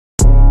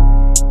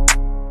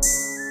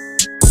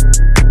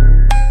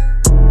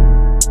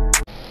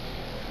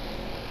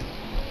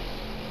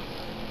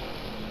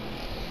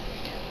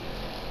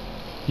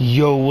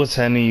Yo, what's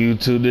happening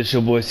YouTube? This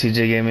your boy CJ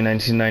Gaming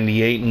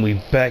 1998 and we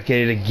back at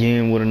it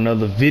again with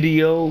another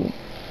video.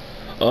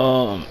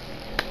 Go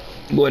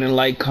ahead and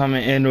like,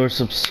 comment, and or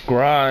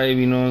subscribe,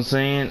 you know what I'm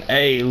saying?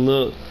 Hey,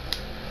 look,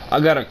 I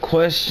got a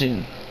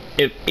question.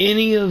 If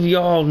any of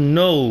y'all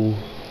know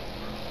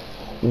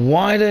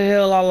why the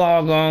hell I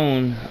log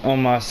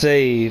on my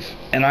save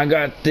and I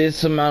got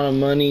this amount of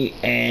money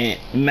and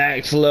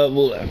max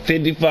level at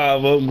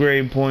 55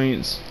 upgrade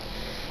points,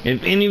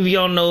 if any of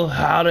y'all know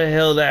how the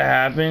hell that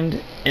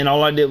happened and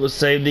all I did was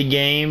save the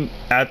game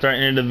after I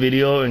ended the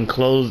video and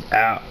closed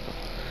out,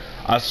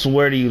 I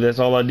swear to you that's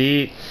all I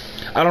did.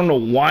 I don't know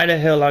why the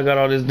hell I got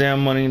all this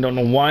damn money, don't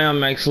know why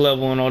I'm max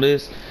level and all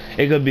this.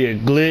 It could be a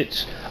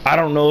glitch. I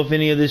don't know if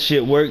any of this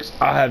shit works.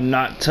 I have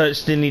not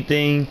touched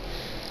anything.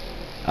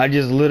 I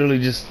just literally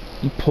just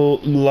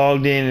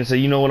logged in and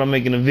said, you know what, I'm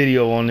making a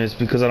video on this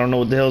because I don't know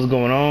what the hell's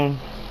going on.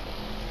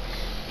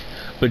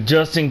 But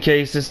just in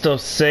case this stuff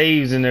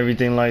saves and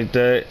everything like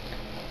that,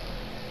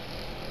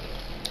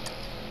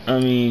 I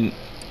mean,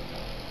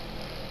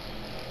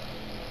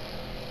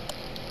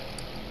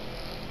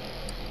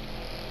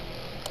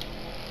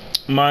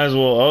 might as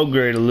well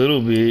upgrade a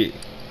little bit.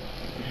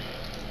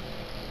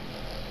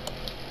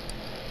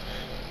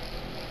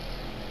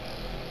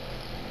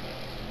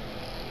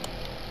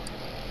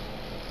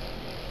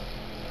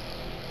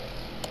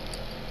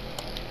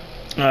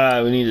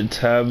 Alright, we need a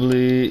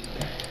tablet.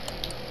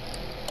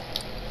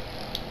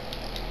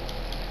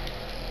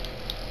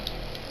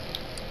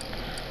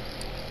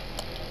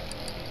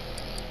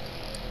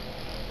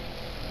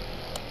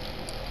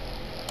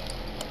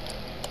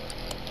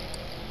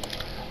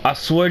 I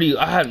swear to you,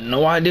 I have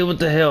no idea what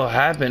the hell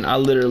happened. I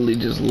literally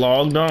just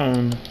logged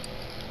on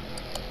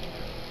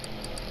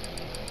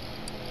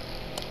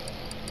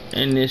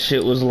and this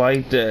shit was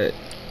like that.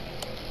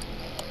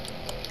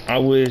 I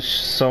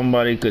wish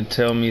somebody could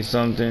tell me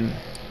something,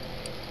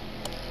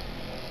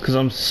 cause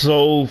I'm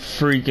so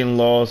freaking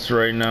lost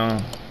right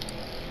now.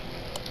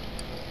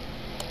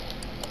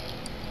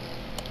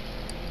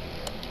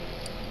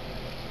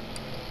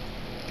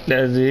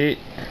 That's it.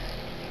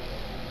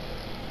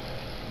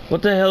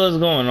 What the hell is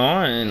going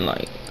on?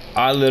 Like,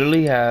 I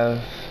literally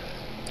have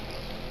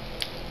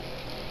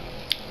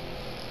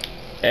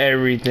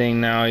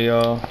everything now,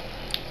 y'all.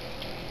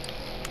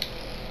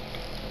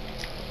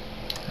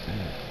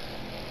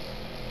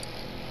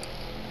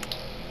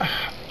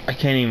 I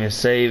can't even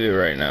save it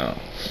right now.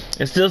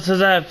 It still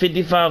says I have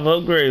 55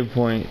 upgrade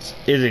points.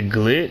 Is it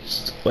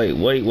glitched? Wait.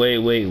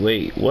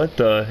 What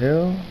the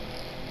hell?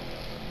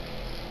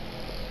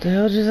 What the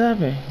hell just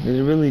happened? Did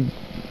it really?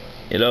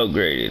 It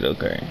upgraded,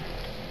 okay.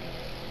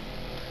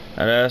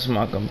 Now that's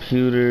my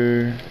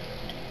computer.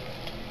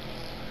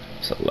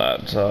 It's a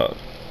laptop.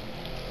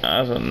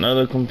 That's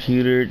another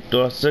computer.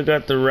 Do I still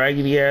got the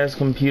raggedy ass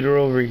computer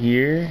over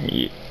here?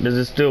 Does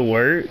it still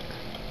work?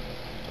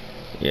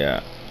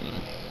 Yeah.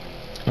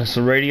 That's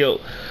the radio.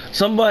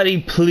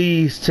 Somebody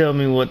please tell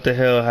me what the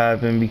hell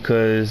happened,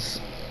 because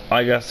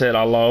like I said,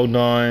 I logged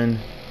on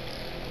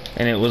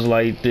and it was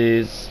like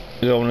this.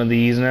 I got one of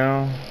these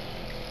now.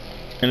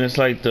 And it's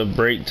like the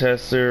brake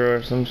tester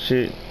or some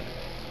shit.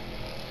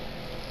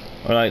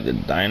 Or like the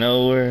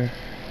dyno or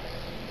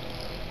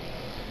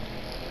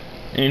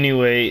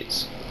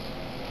anyways,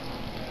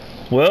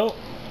 well,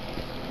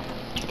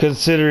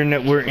 considering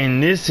that we're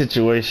in this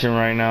situation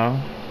right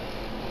now,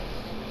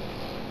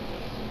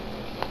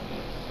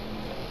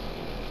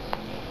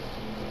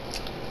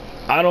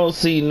 I don't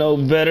see no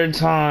better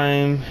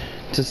time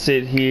to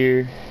sit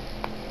here.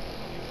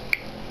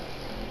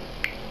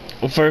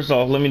 Well, first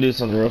off, let me do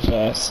something real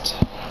fast.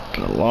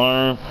 An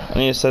alarm. I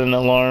need to set an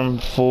alarm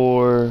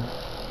for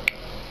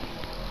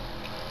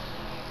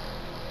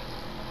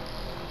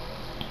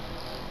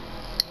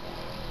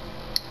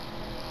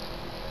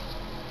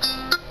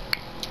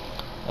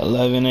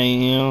 11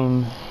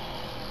 a.m.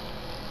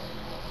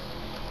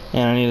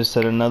 and I need to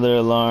set another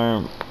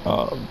alarm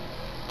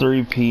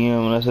 3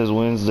 p.m. and that says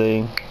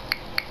Wednesday,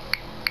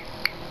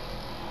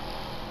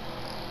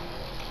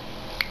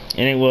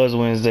 and it was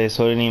Wednesday,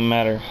 so it didn't even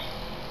matter.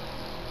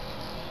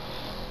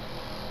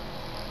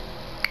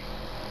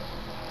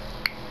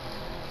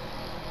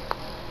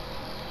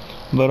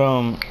 But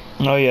oh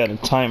yeah, the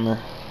timer,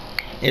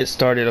 it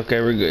started.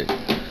 Okay, we're good.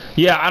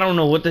 Yeah, I don't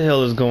know what the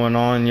hell is going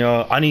on,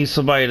 y'all. I need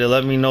somebody to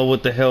let me know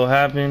what the hell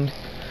happened.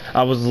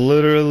 I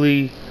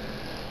literally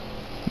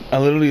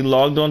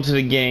logged onto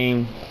the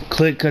game,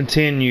 click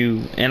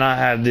continue, and I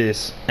have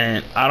this.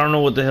 And I don't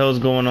know what the hell is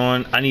going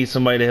on. I need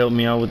somebody to help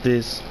me out with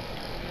this,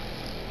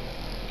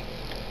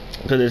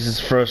 because this is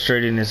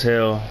frustrating as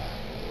hell.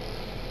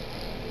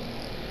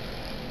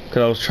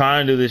 Because I was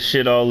trying to do this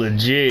shit all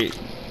legit.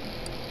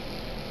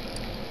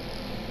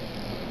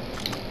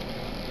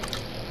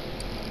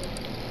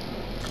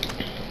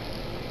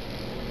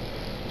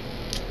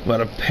 But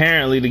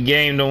apparently the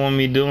game don't want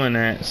me doing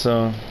that,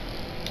 so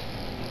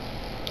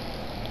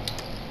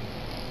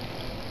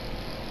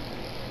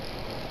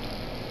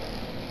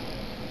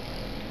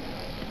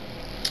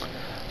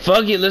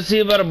Fuck it, let's see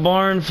about a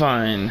barn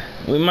find.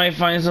 We might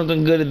find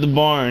something good at the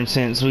barn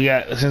since we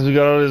got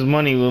all this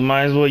money. We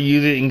might as well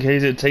use it in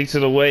case it takes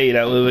it away.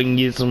 That way we can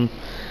get some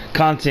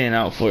content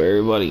out for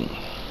everybody.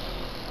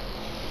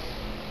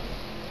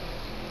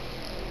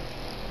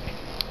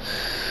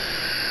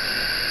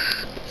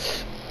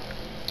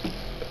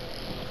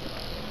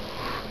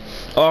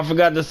 Oh, I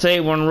forgot to say,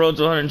 we're on the road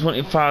to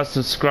 125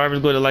 subscribers.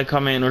 Go to like,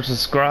 comment, or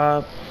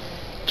subscribe.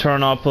 Turn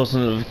on all post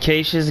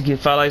notifications. Get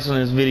 5 likes on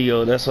this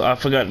video. That's what I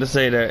forgot to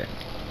say that.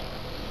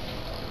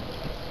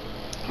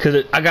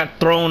 Cause I got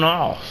thrown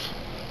off.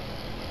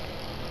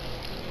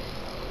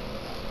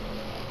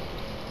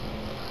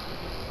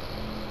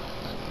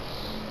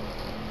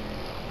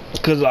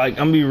 Cause like, I'm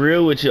gonna be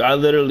real with you. I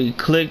literally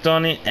clicked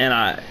on it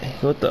and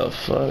what the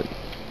fuck?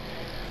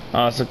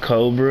 Oh, it's a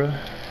cobra.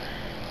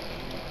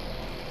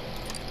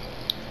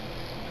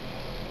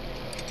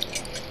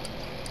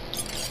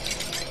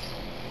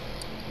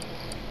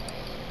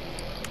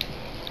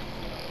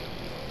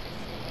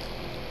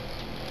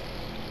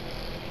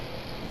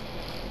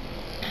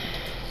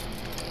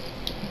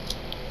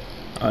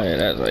 Oh yeah,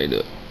 that's how you do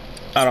it.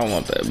 I don't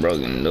want that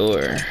broken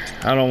door.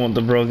 I don't want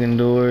the broken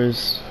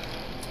doors.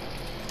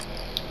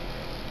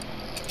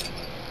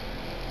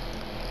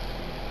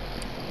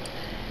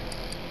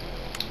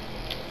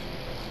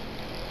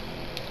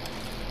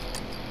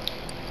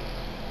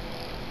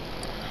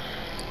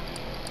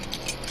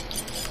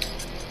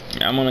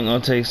 I'm only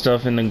gonna take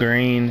stuff in the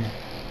green.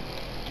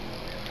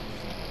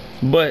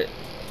 But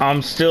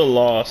I'm still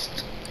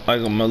lost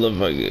like a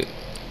motherfucker.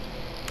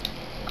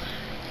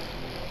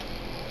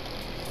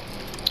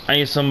 I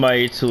need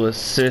somebody to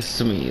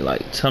assist me,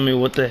 like tell me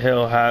what the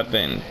hell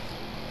happened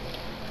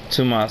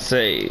to my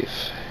save.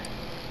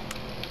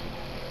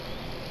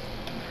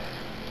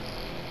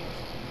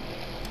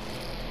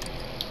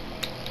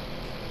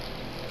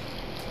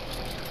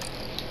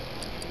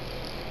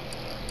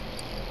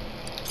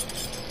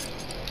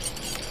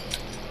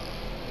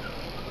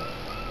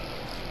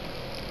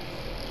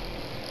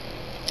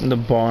 The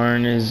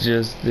barn is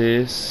just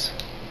this.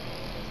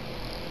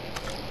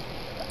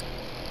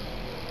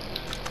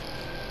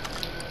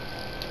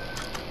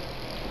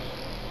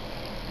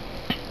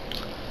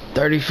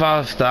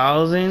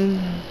 $35,000.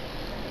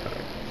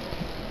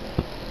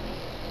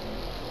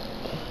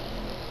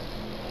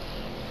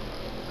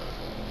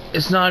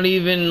 It's not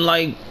even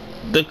like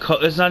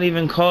it's not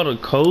even called a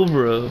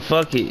cobra.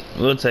 Fuck it,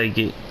 we'll take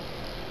it.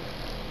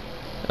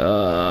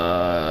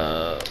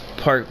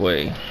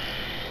 Parkway,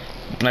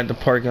 like the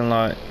parking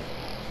lot.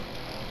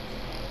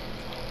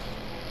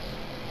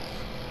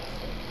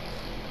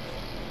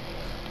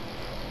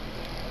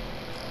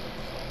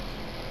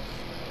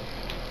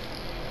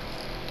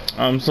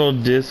 I'm so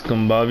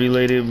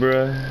discombobulated,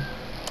 bruh.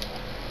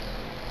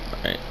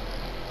 Right.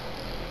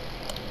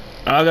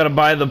 I gotta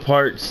buy the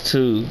parts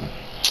too.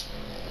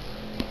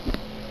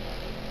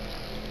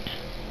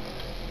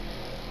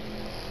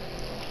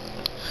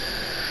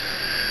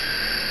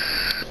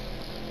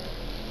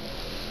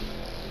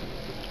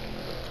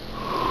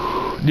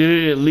 Did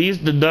it at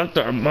least deduct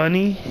our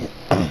money?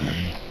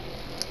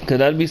 Cause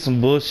that'd be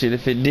some bullshit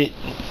if it did.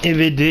 If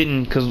it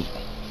didn't, cause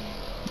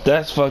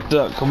that's fucked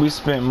up. Cause we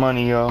spent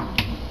money, y'all.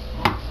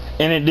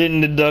 And it didn't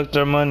deduct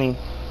our money.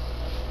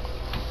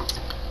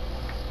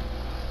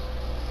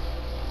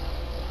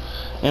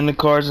 And the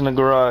car's in the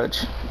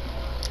garage.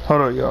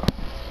 Hold on, y'all.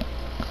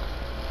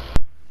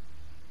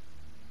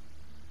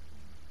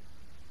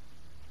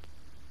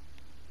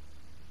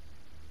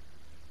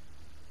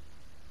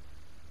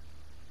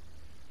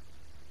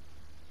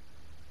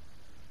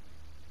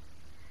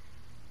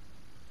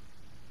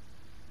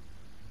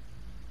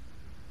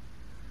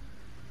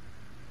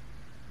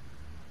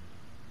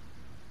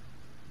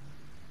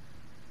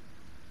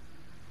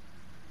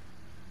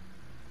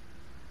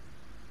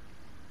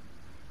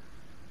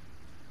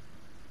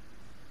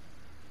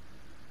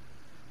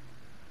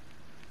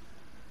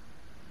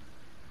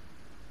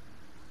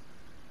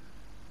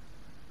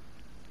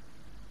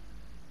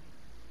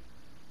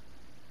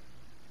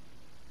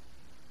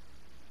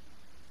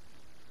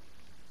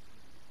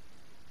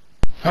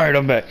 Alright,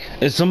 I'm back.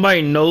 If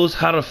somebody knows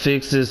how to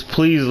fix this,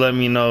 please let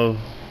me know.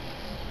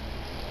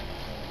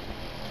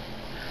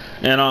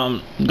 And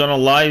I'm gonna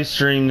live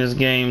stream this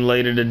game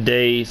later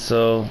today,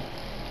 so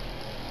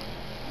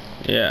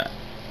yeah.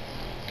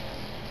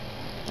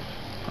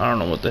 I don't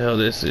know what the hell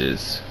this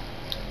is.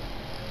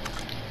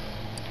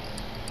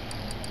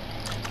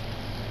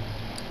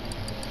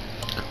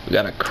 We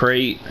got a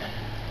crate.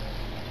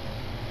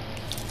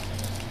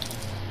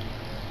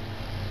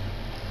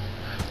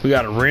 We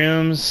got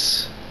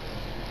rims.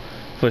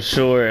 For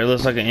sure, it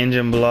looks like an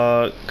engine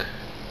block.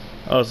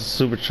 Oh, it's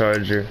a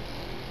supercharger.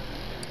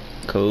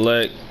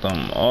 Collect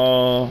them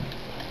all.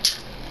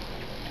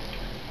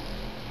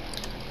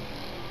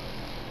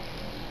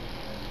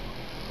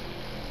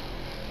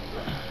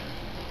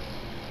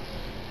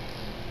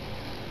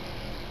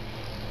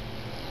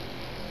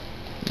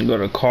 Go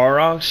to car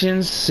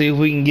auctions, see if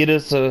we can get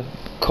us a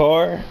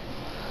car.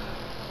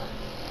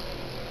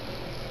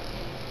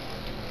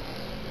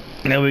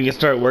 And then we can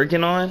start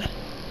working on.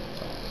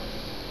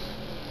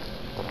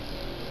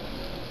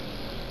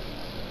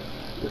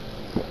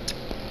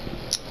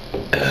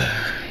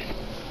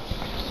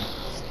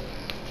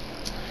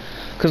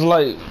 Cause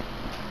like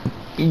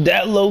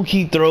that low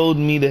key throwed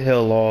me the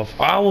hell off.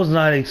 I was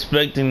not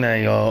expecting that,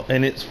 y'all,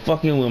 and it's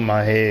fucking with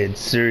my head,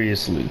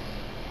 seriously.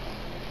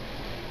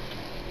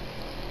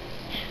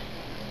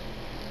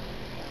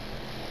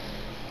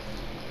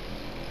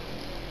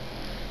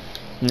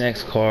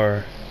 Next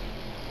car.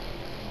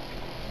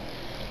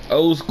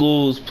 Old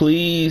schools,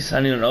 please. I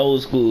need an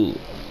old school.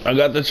 I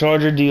got the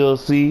Charger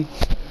DLC.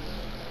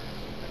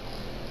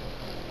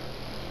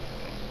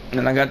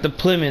 And I got the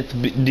Plymouth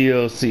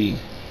DLC.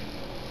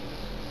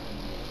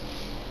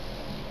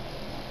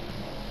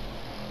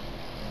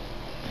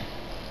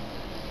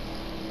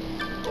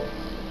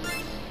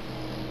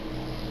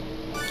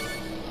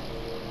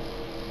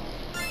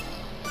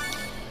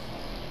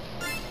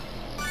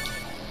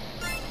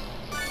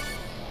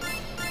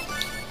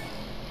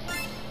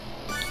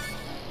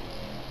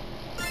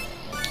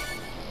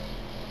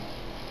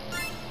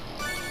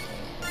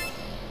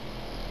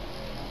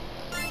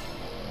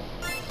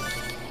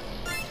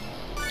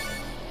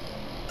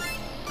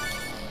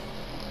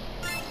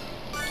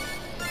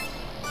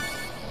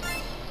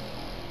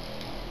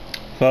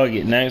 Fuck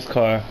it, next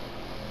car.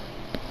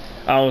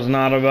 I was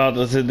not about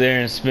to sit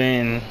there and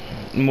spend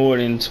more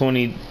than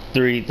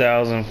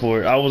 23,000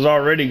 for it. I was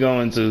already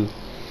going to.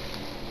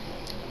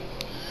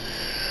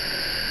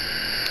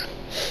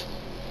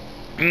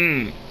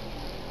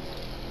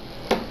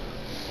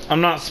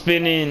 I'm not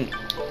spending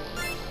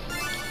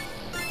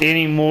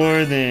any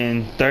more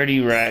than 30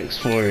 racks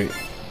for it.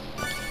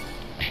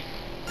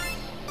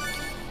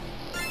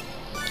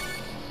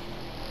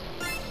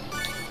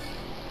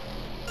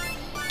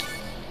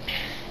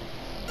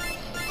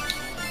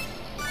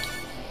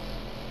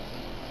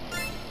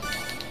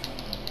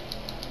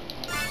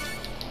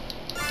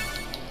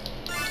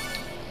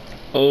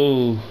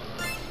 Oh.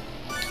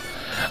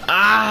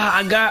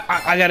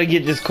 I gotta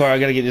get this car. I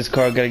gotta get this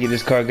car. I gotta get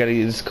this car. I gotta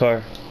get this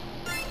car.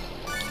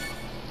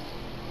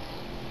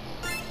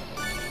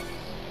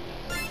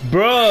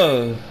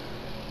 Bruh.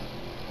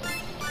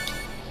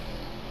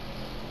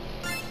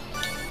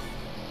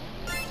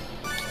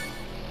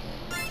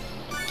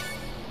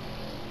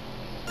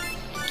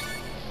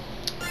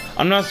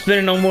 I'm not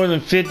spending no more than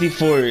 50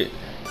 for it.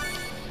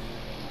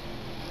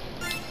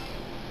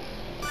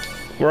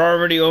 We're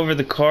already over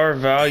the car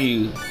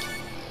value.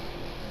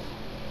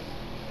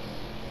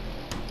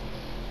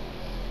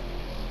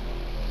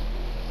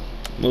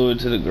 Move it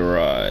to the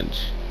garage.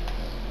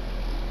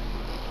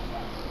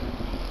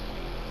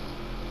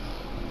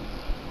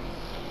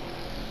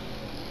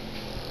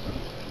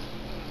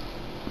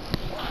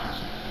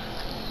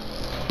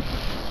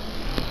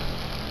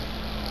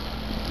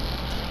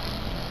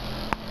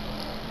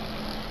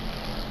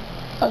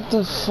 What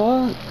the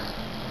fuck?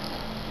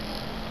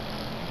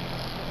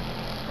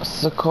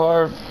 What's the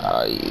car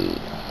value?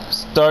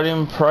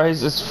 Starting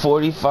price is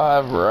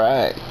 45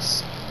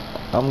 racks.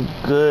 I'm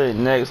good.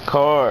 Next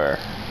car.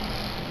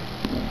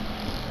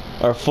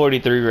 Or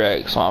 43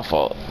 racks, my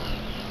fault.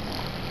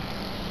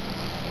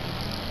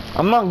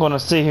 I'm not gonna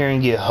sit here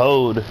and get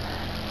hoed.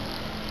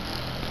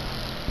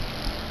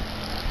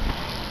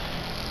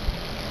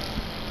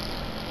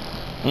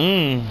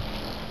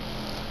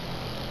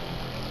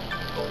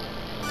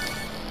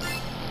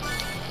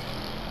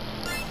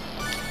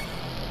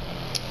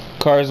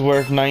 Car's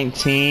worth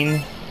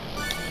 19.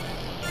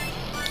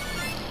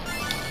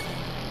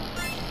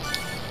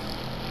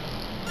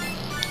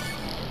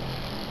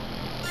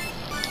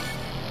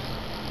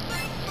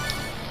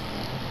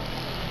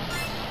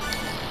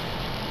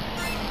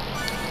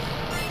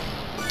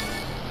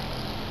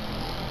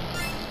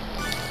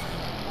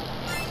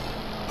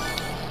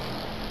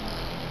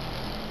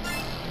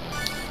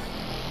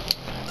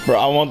 Bro,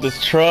 I want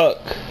this truck.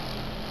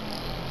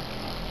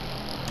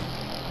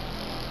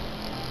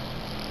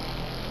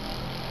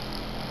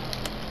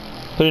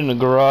 Put it in the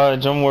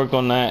garage. I'm working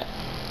on that.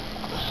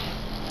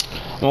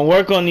 I'm gonna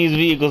work on these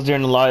vehicles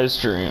during the live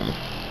stream.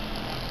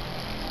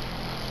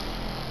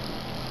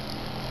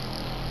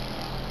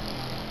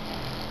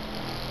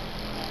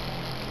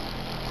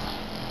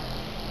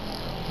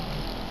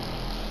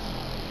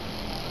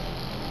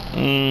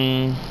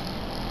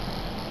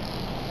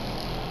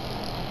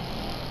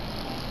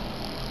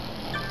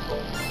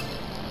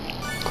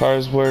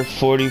 Car's worth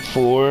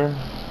 44.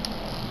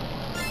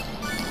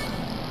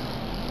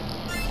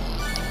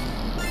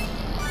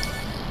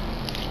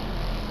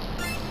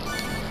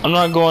 I'm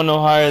not going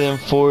no higher than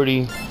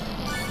 40.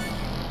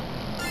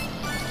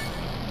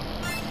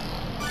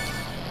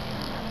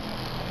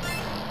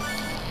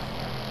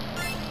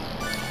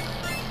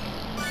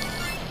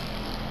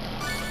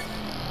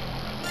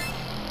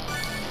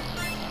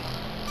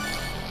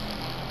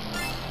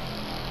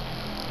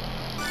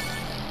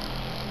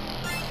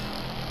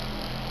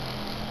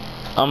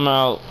 I'm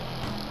out.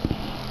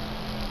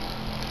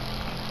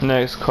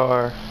 Next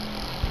car.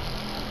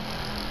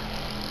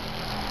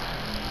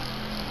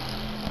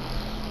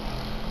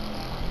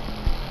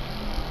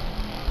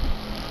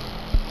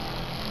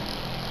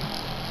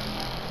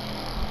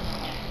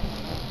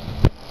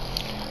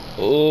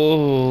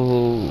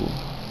 Oh.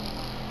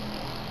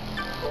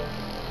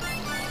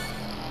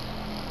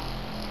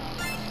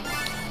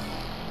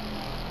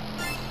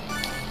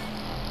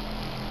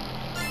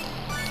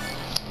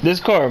 This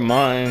car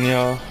mine,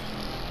 y'all.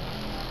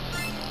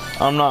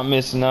 I'm not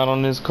missing out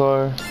on this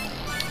car.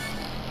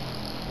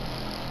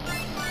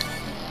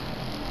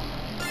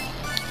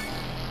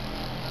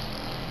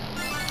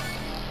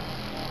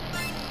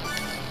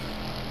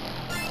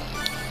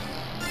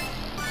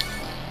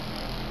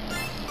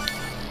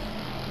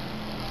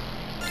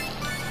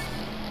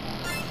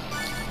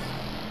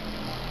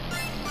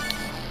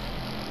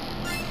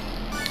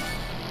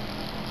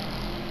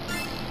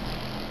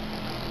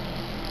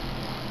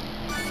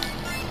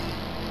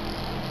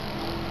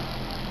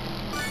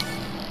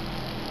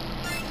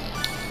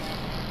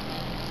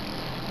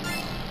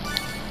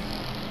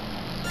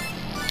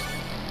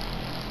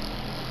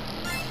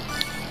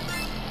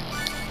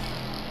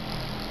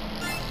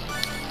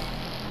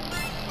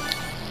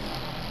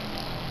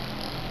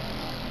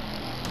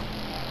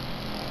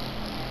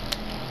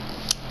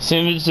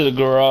 Send it to the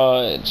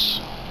garage.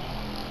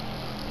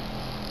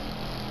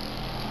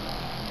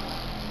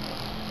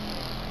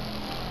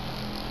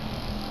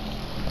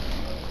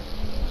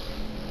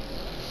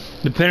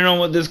 Depending on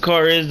what this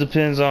car is,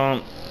 depends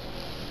on.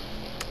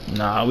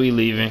 Nah, we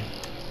leaving.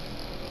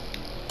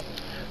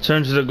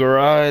 Turn to the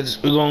garage.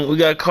 We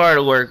got a car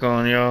to work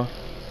on, y'all.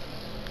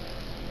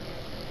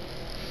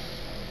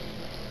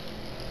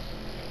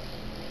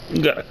 We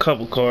got a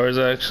couple cars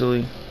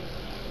actually.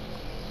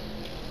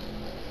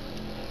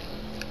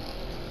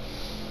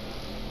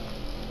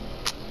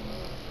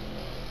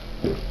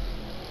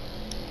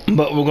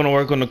 But we're gonna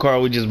work on the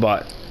car we just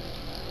bought.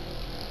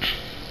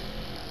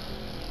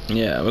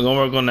 Yeah, we're gonna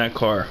work on that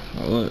car.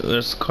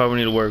 That's the car we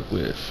need to work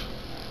with.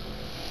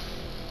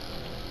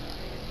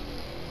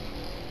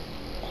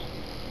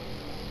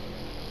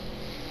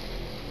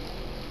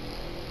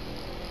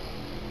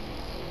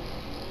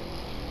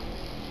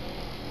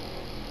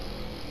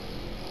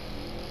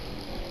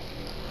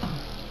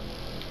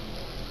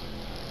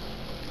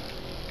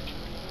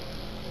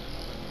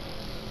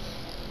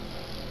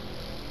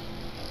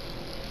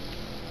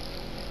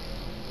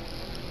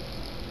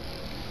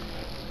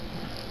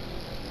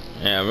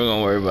 Yeah, we're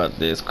gonna worry about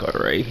this car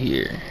right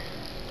here.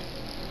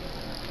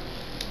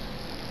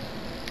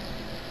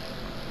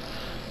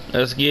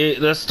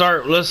 Let's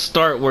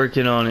start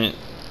working on it.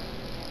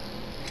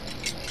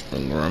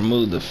 I'm gonna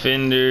remove the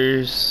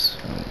fenders,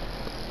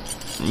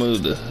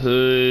 remove the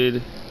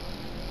hood,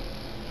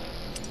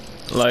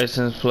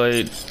 license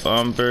plate,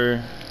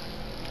 bumper.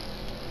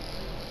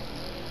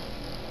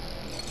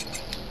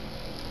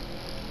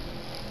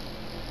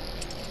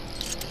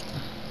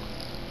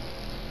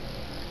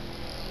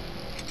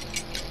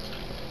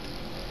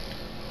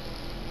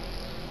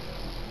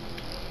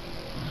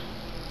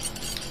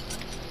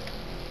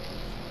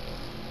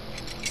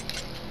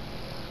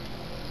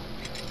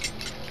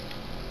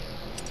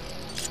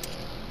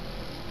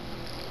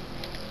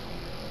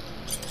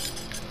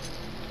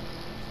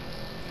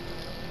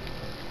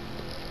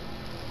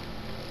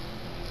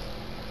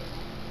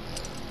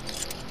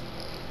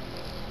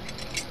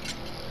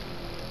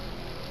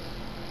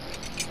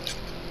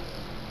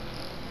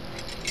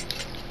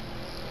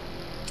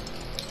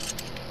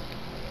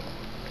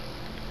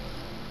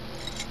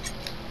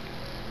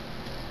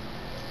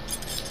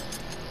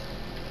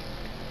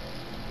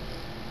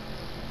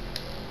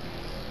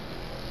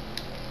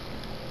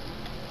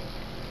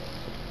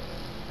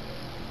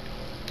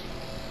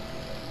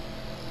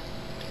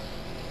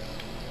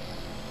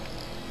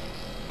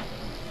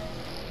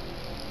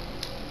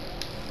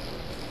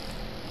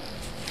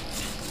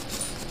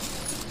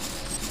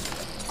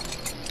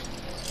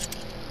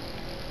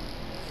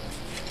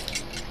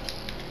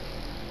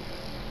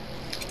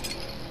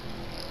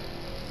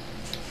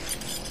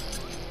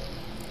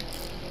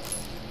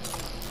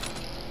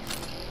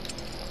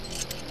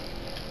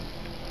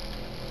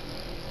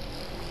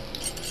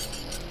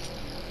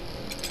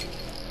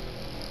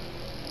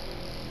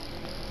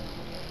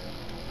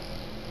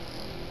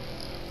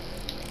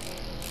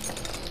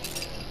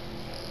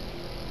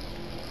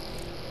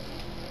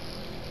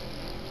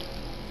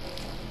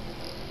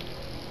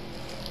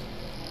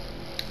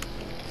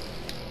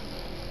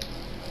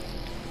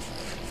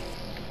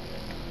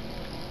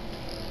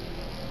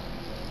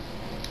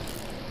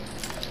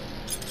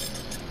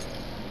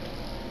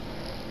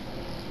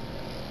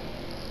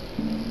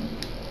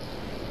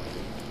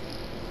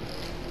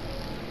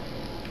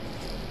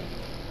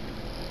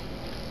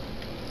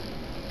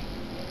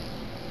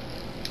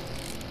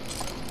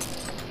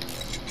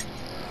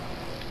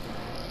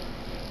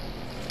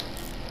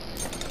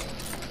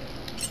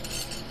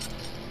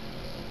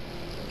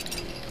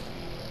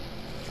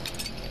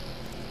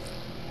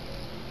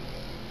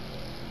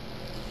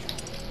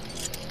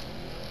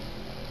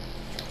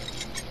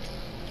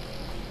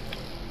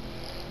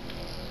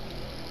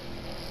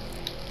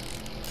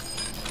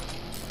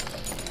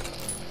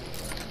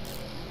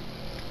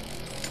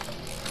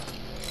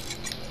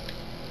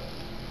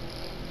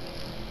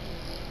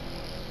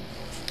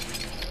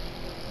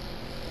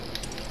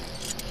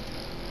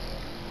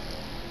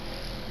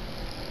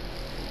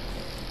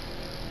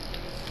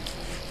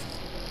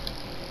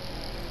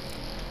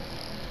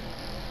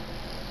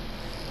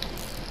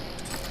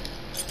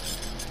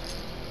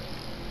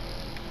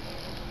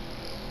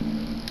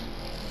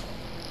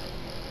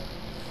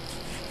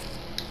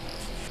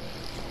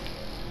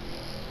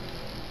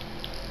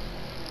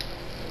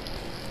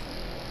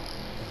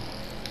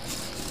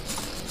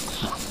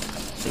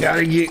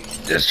 Gotta get,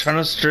 just trying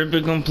to strip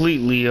it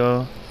completely,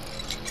 y'all.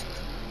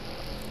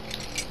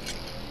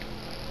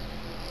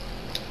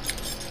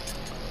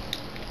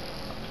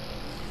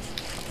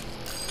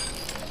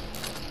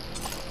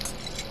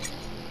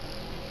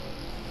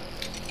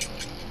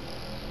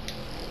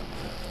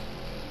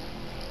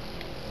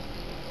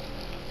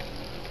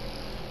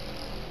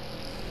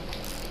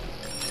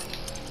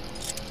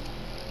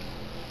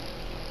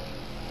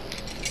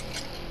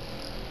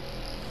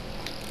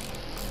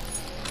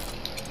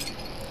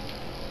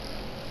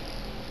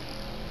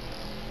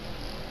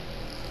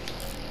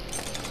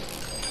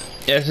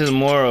 This is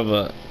more of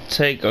a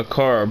take a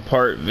car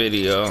apart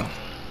video.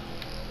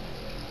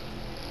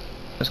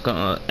 It's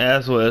gonna,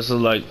 as well as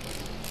like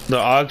the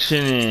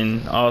auction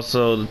and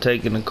also the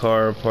taking the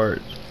car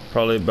apart.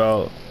 Probably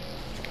about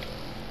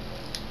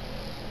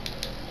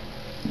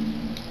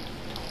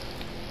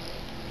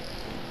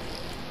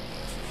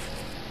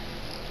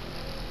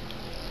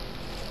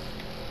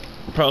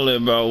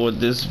what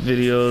this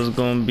video is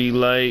gonna be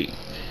like.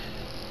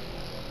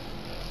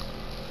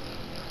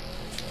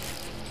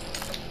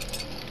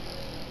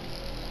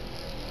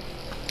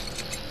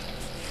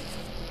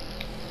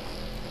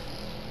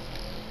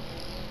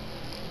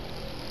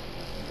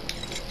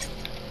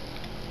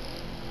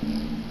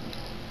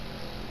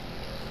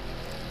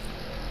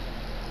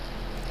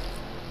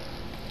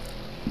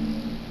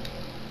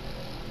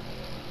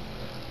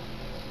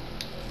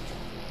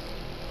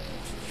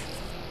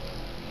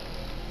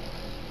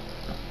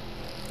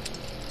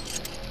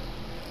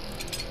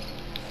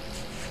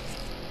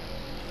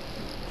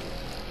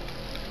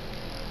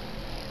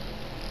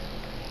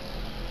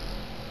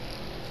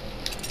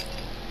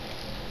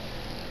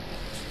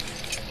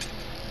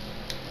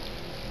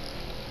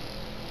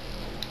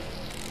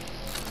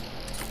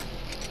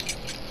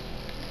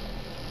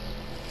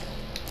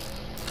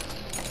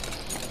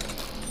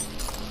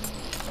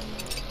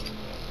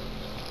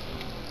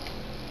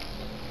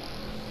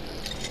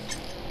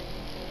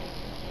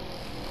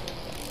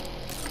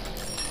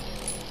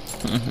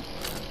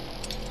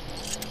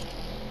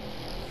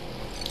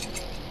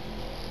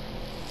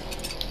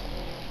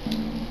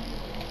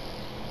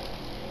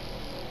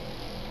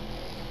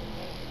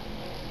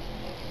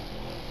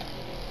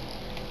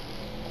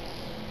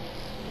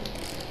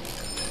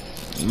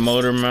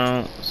 Motor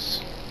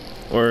mounts,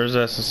 or is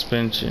that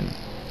suspension?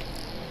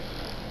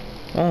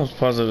 Almost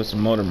positive it's a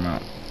motor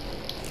mount.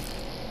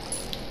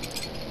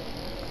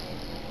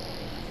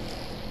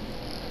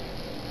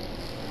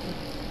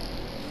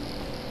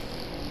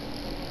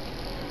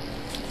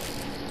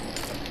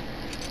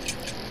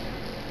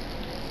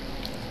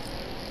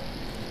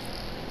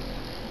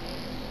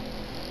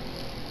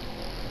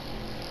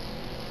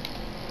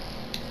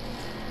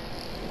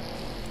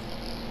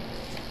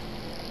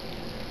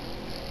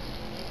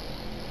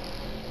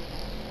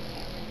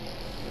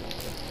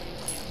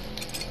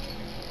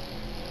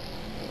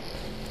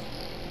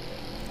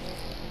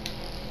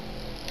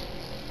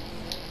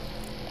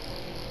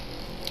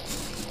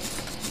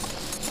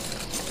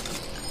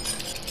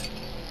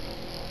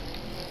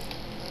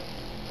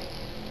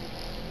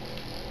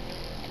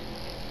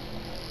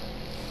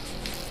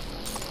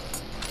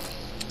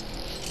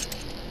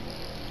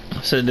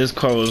 Said this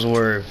car was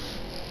worth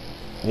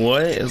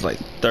what? It's like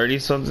 30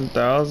 something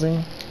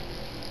thousand.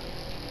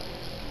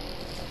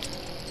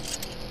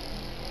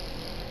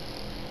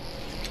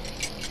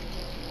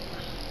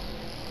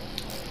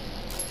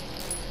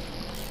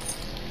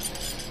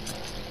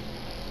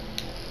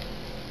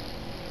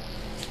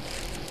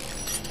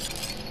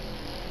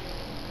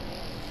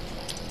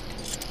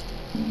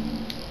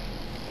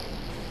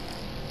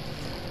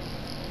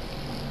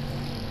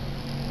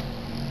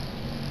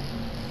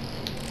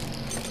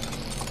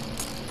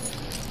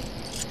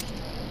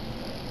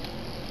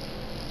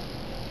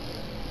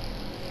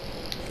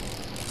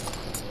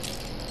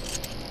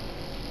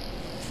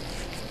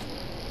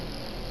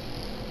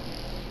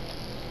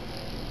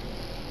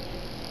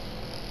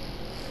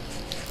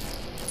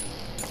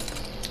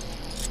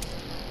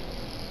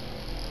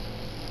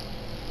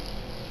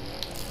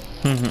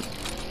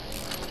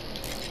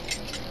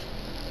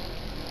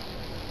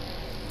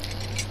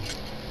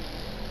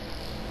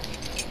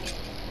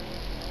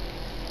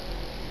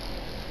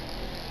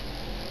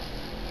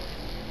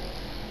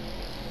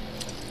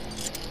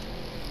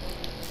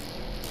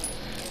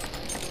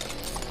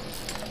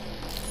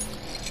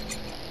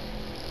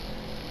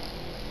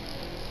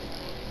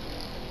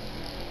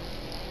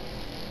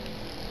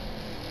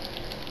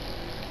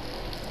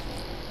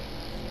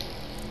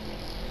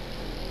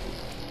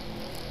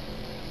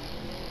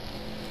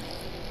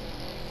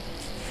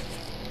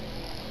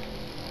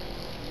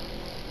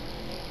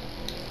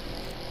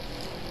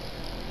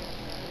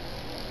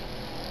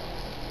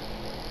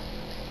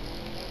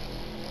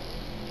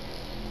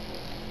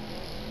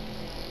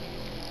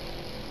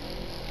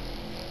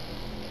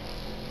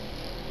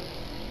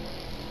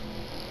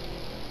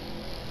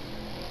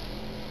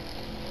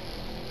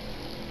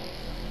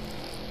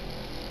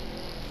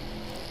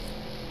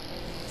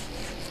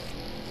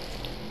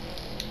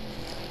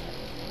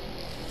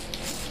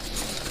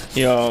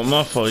 Yo,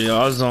 my fault, yo.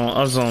 I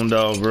zoned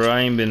out, bro.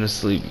 I ain't been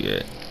asleep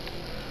yet.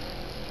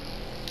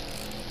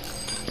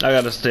 I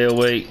gotta stay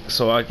awake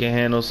so I can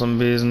handle some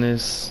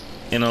business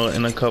in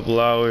a couple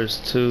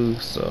hours too.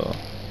 So,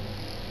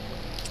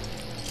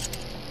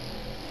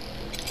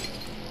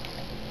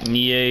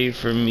 yay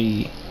for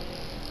me.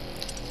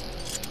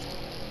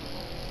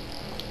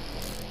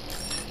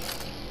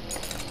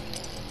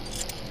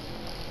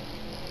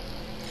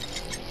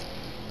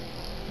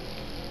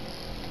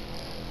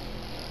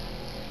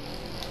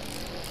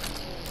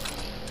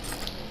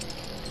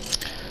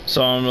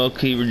 So I'm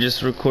low-key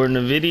just recording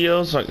a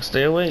video so I can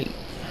stay awake.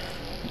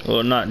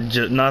 Well,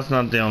 that's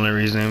not the only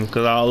reason,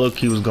 because I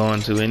low-key was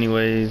going to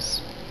anyways.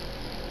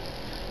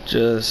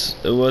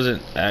 Just, it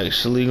wasn't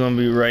actually gonna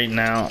be right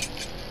now.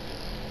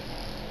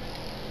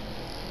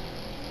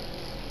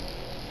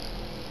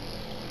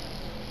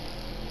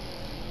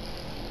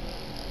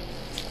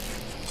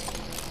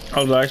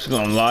 I was actually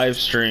gonna live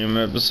stream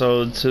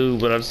episode 2,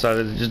 but I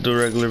decided to just do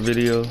a regular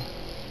video.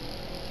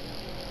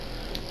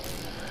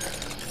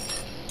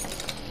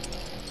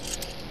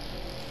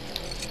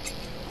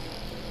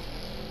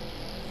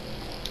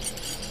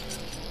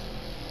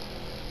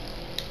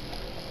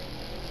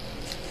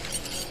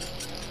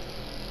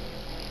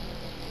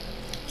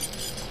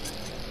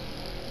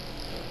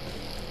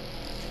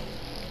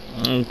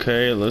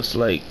 Okay, it looks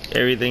like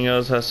everything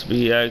else has to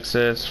be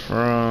accessed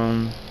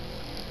from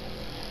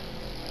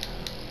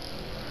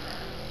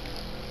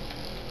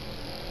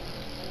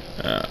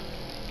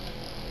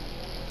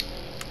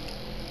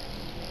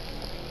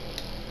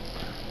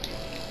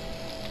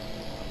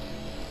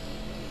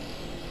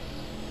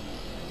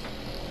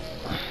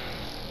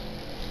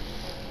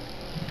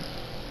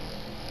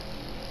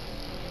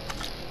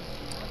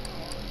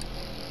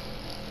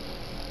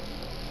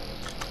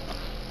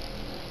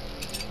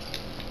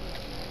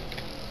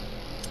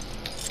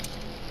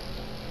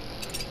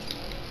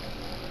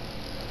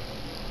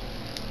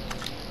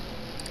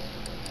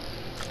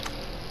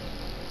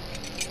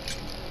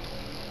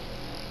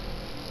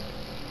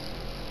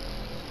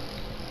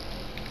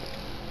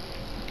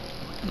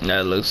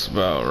that looks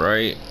about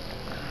right.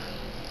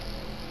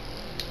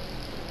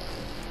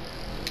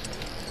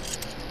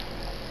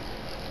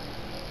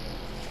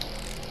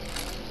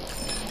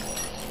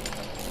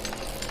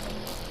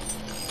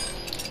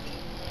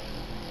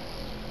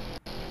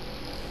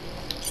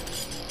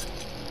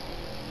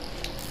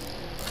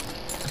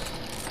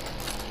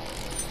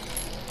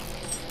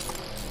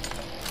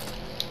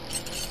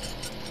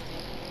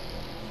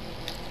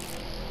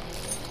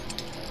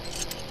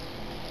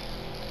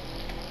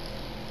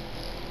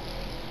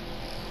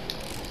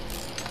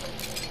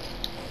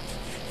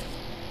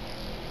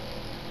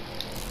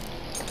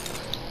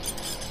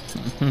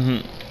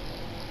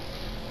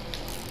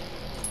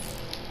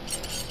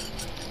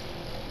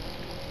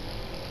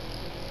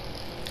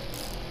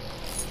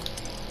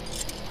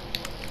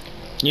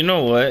 You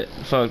know what?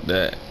 Fuck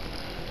that.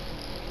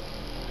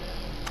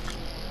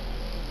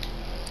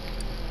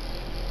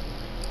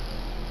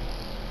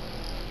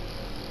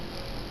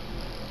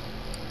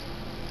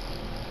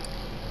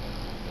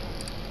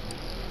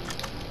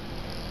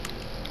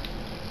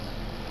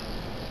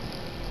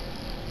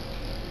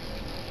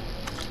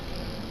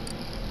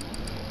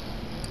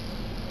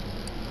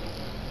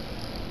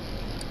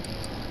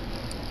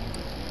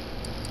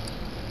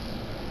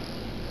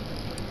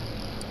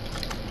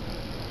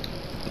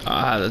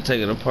 I have to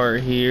take it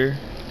apart here.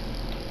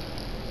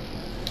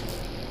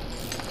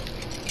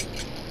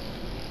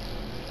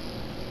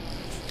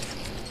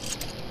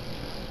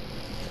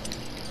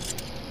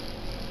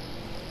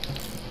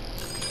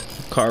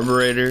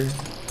 Carburetor.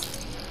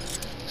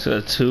 It's got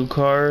a 2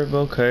 carb,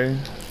 okay.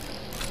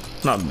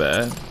 Not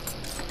bad.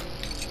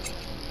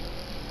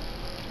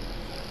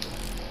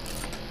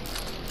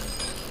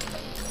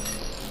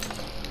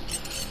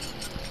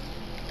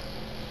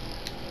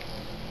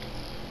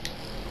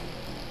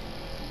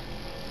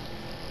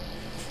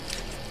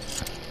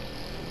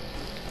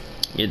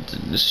 Get the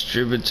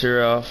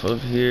distributor off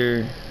of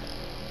here.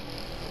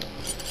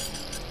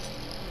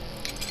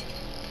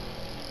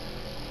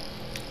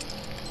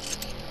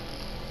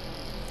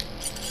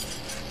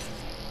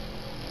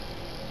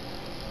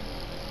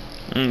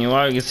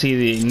 While you can see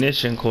the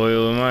ignition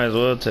coil, we might as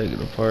well take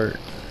it apart.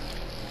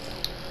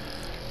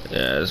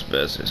 Yeah, it's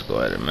best just go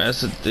ahead and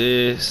mess with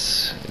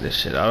this. Get this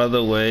shit out of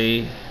the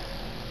way.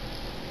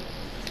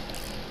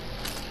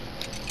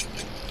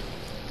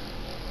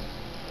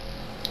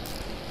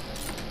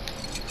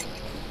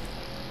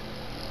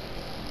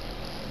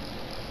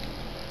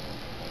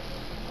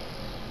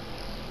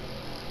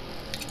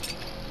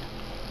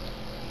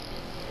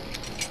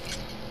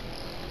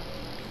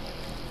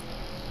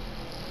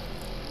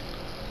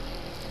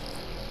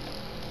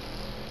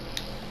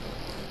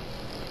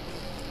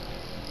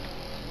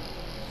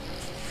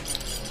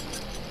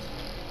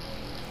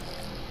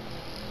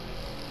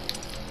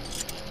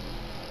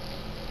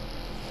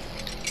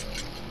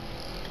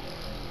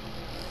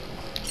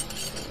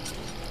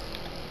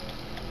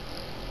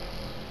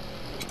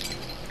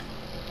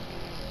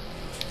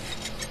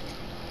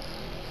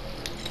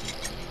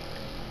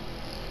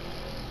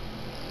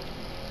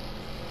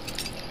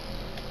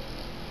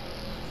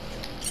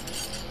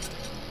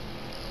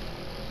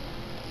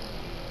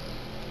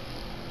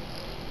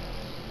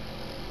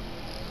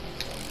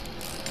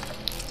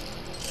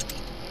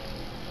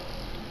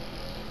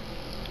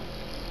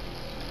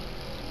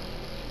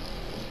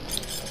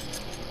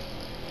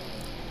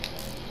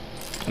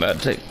 Gotta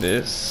take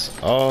this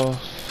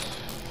off.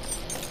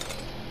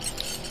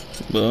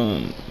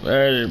 Boom.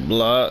 There's your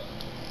block.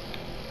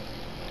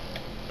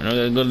 And I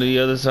gotta go to the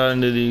other side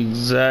and do the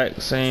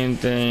exact same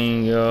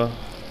thing, y'all.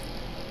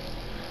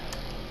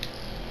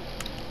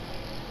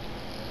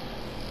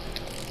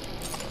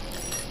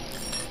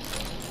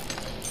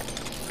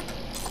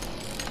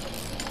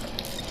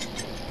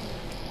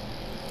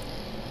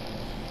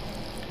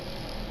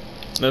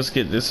 Let's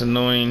get this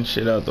annoying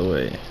shit out the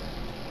way.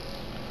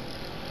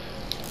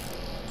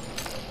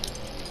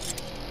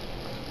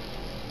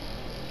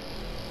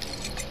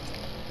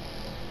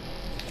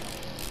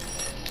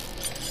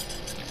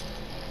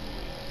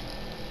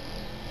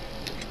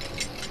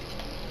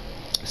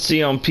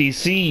 See, on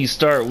PC, you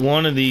start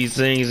one of these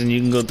things and you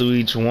can go through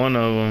each one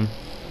of them.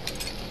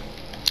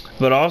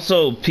 But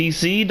also,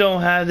 PC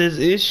don't have this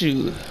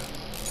issue.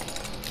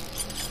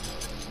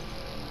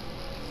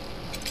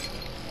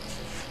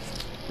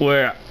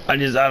 Where I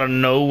just out of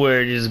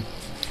nowhere just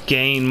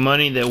gain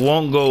money that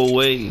won't go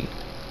away.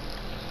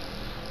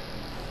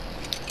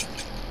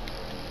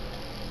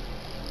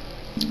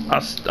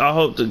 I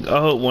hope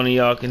one of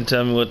y'all can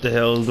tell me what the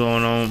hell is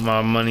going on with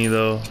my money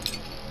though.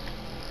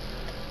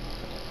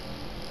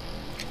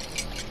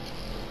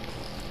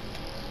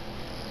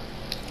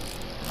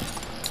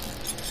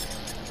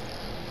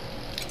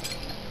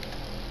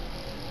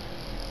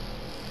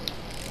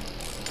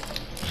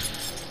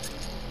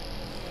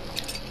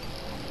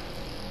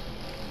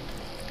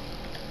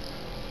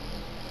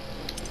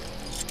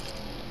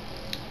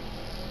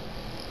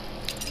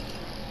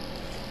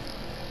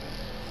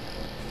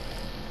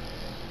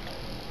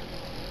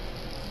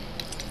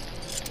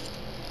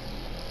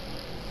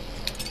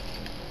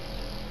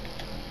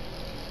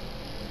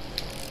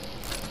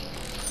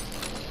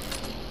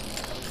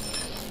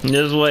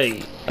 Just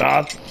wait.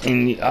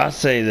 I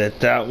say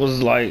that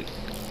was like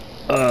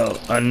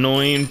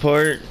annoying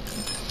part.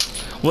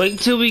 Wait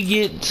till we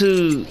get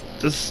to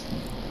this.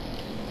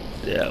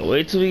 Yeah,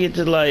 wait till we get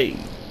to like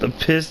the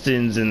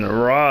pistons and the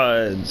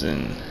rods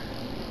and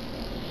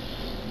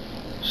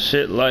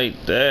shit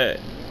like that.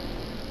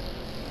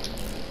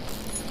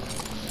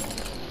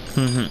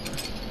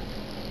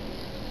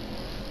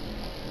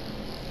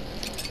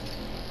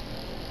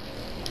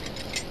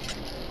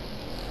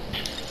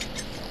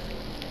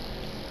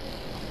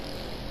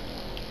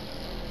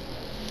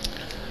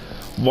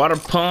 Water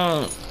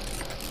pump.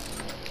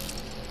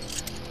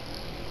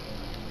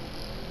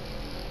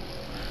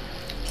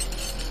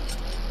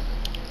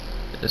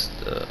 It's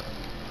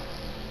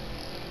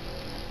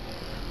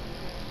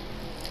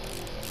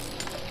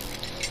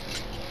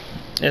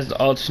the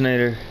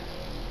alternator.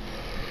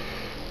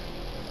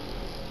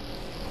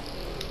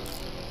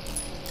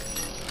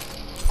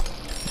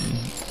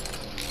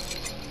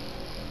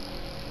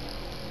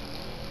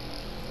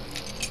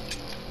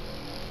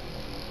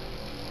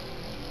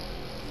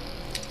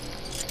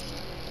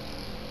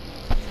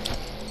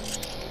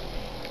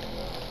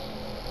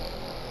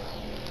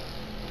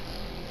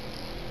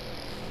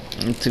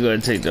 To go ahead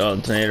and take the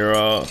alternator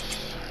off.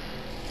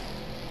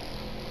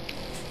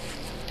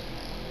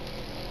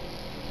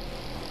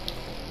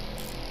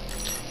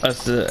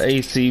 That's the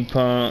AC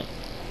pump.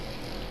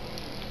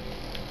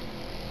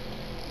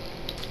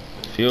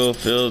 Fuel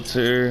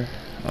filter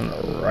on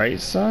the right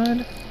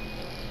side.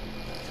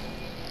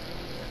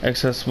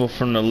 Accessible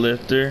from the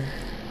lifter.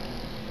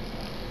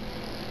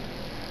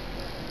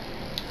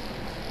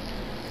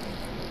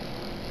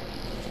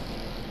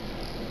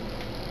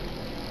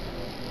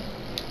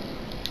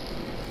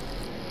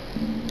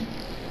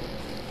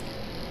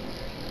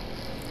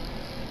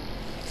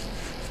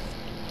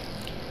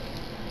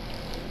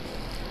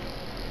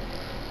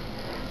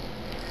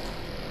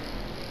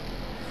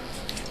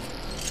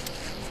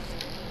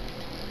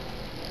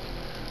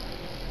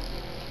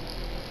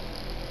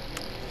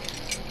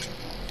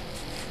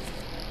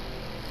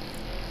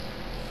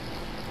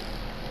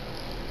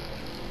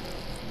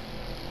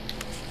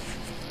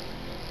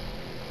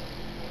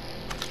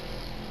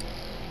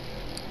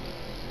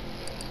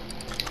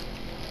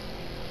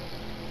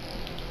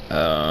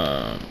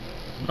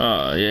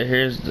 Yeah,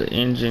 here's the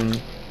engine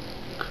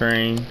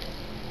crane.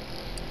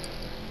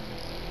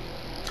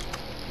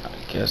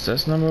 I guess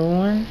that's number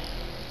one.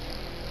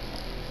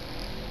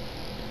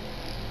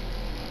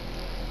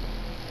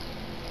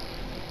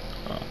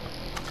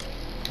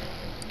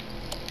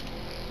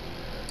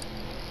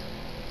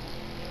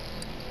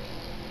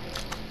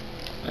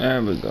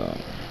 There we go.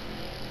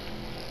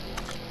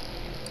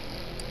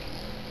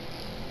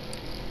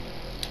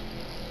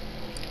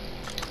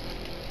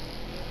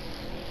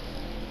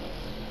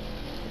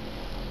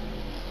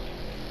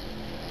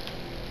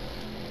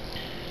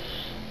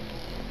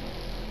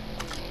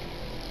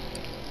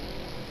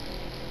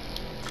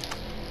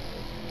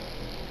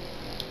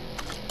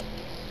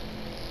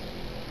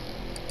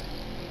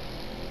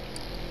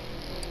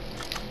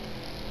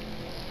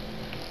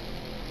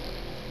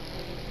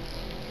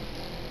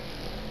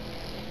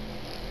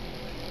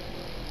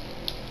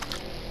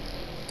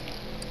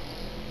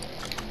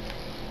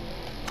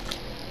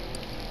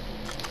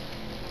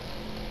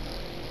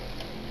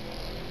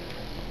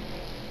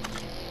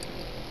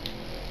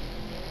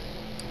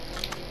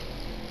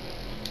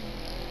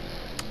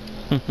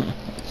 What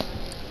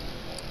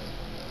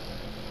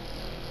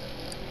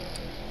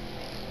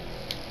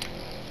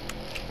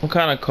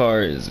kind of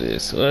car is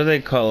this? What are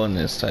they calling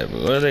this type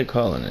of? What are they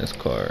calling this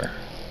car?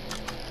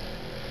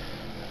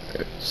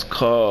 It's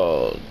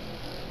called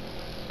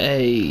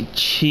a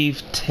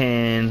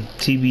Chieftain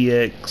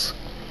TBX.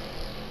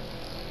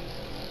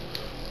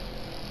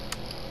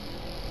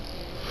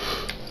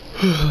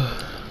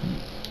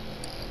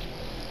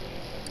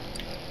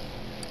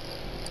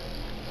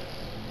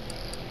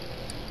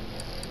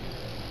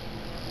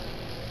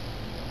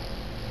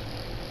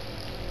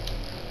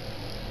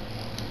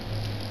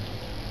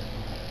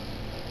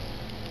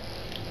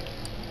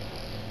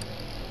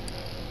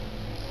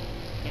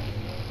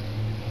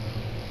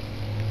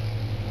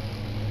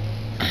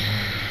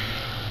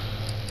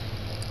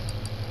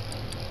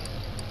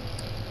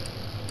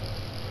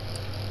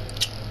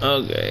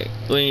 Okay,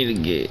 we need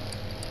to get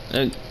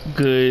a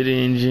good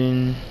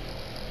engine.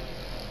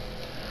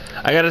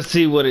 I gotta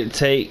see what it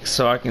takes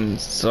so I can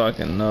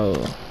know.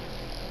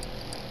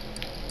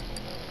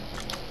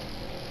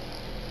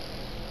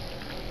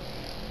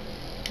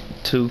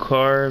 Two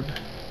carb.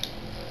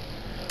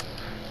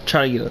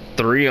 Try to get a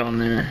 3 on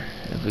there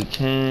if we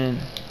can.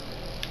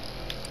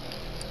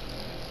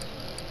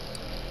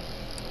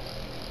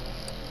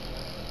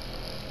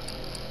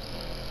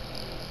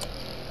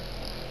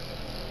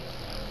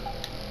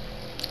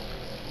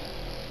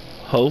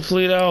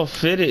 Hopefully that'll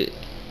fit it.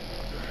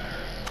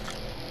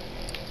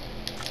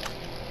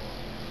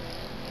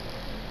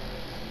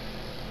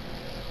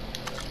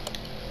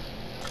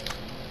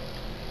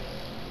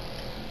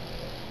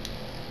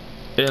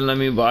 And let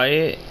me buy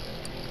it.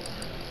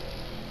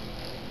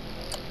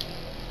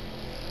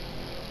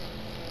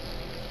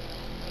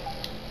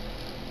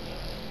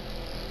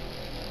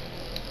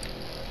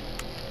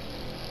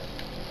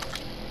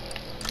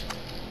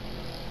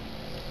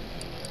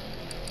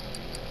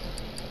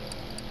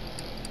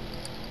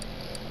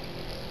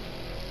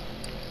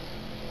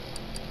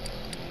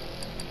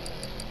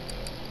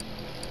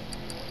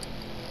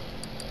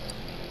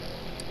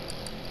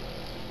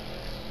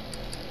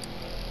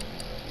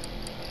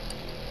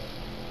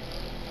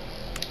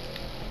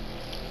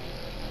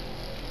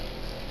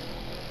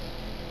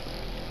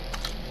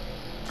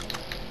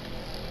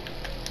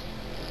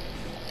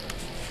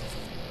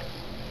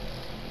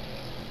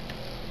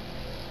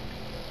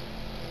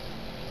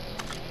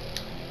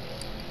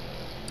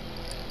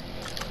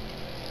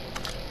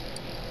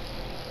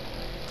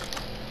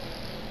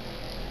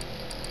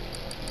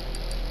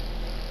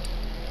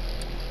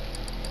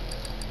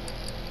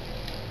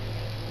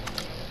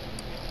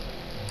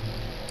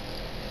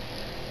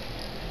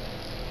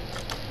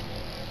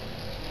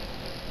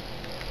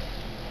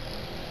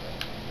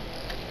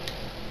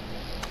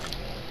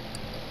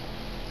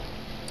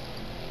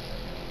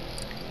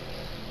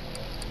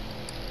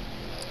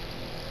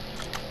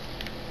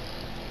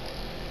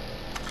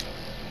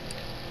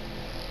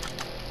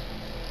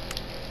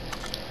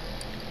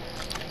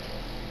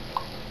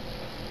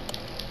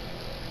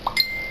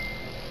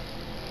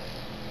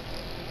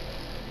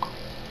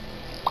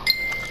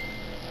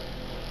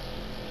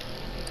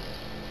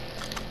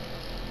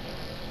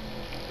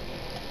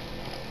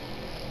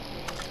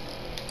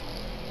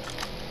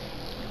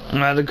 I'm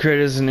gonna have to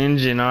create as an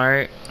engine,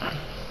 alright?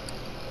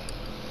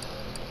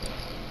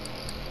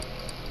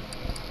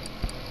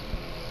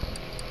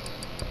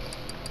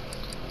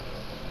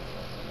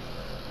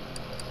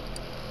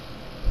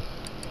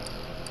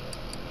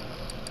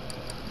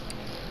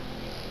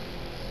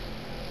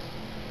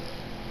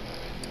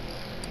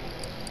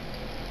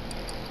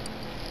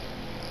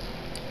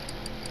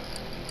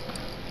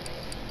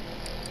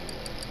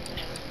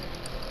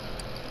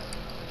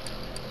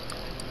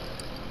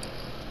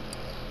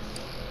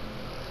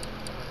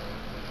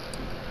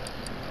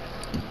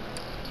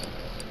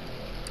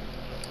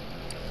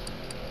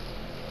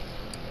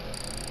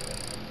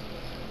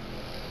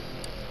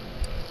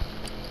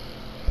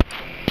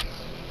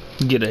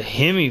 Get a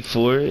Hemi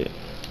for it.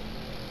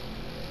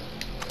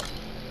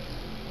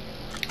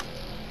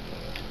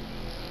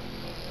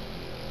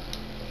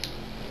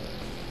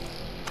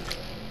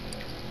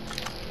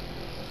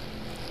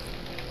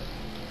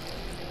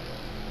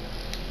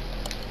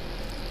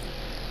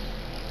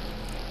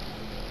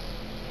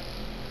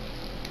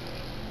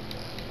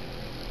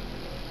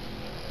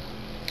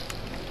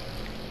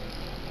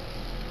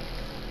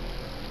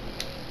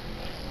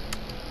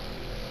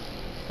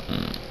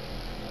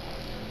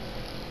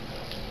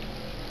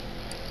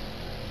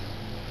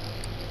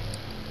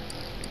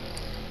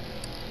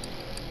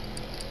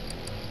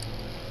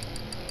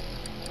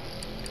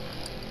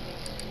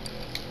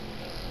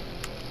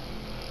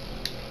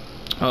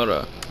 Hold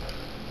up.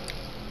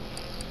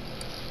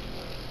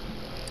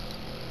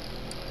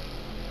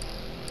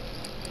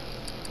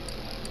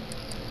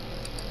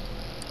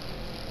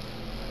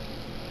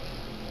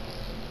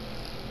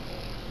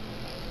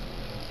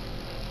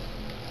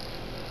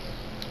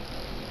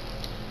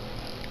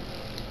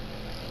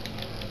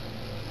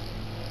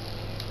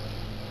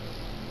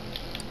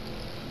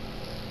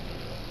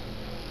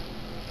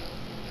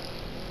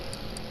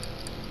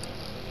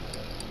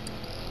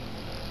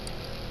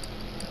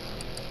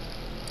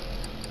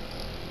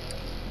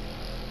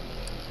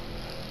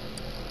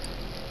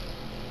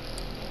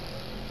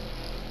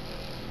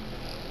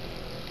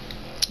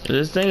 Is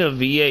this thing a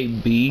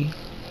V8B?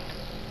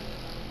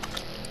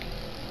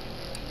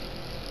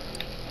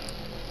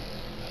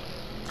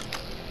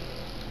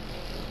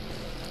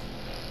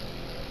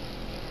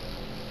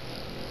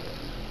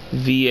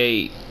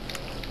 V8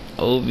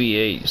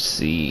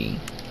 OVHC.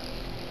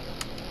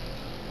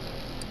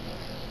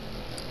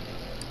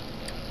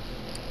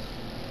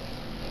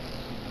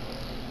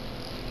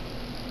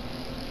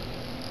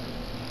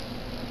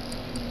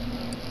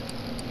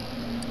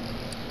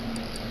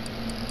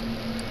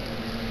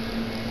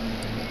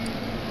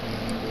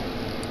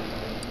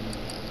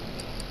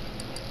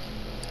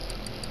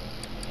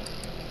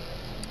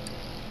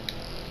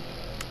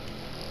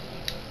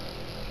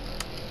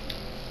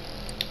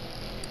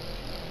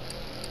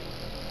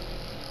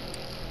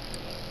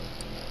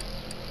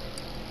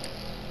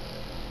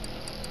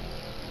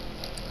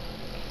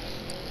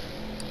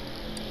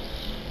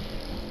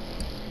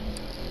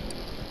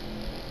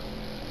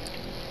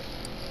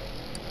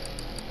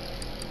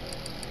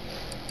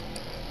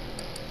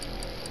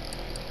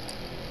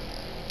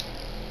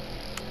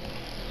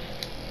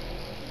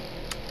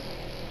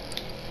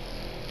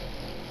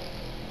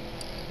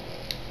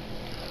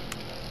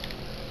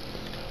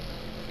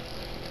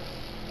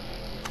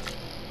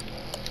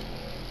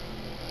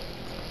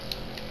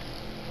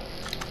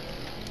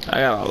 I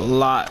got a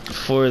lot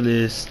for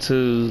this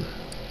too.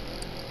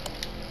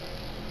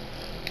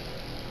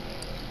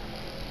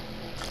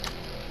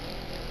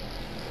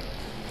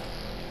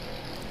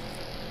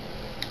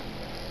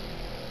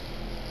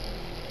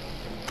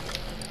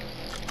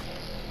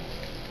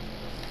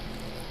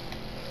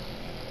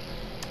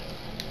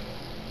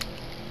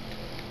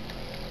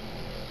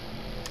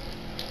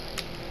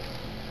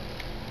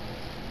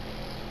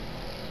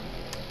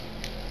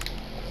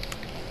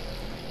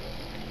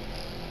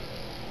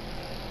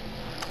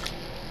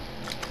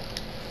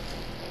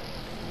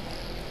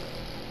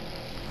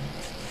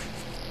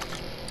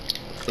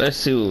 Let's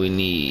see what we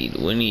need.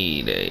 We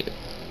need a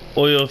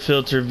oil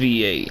filter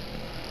V8.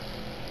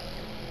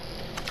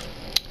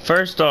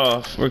 First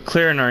off, we're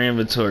clearing our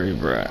inventory,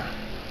 bruh.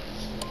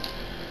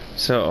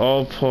 So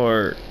all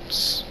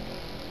parts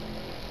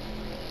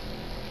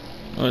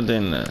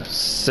within the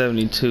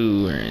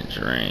 72 inch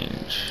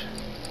range.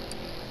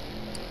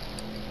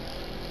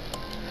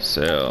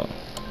 So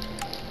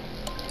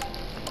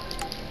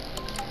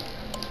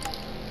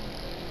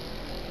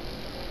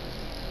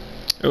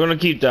we're gonna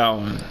keep that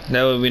one.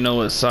 That way we know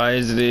what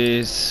size it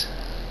is.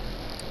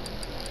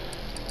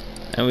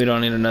 And we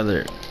don't need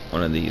another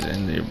one of these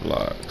ender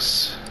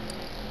blocks.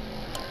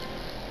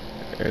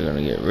 We're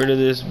gonna get rid of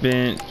this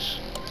bench.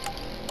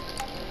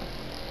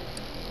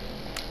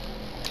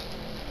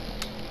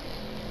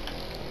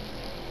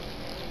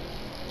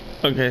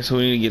 Okay, so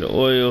we need to get an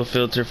oil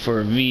filter for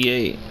a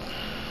V8.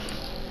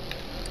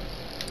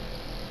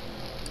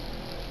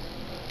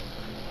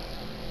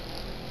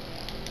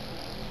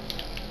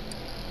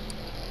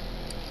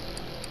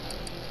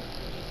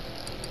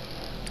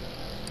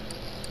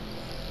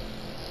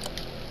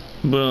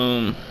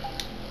 Boom.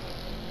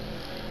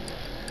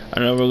 I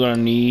know we're gonna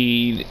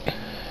need.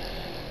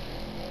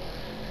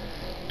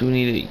 Do we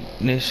need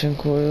ignition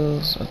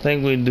coils? I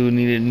think we do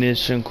need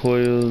ignition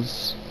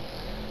coils.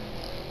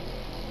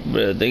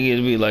 But I think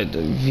it'd be like the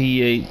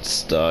V8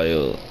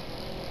 style.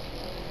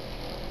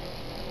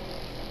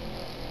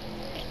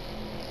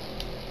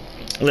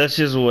 Let's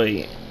just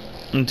wait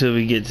until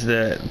we get to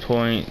that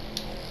point.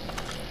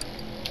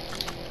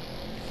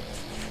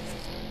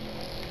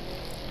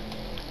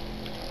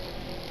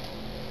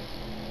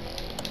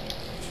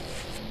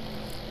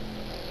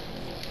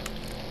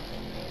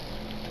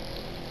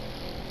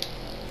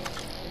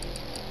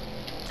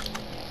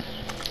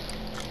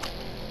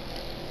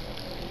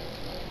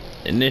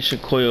 Ignition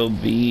coil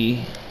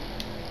B.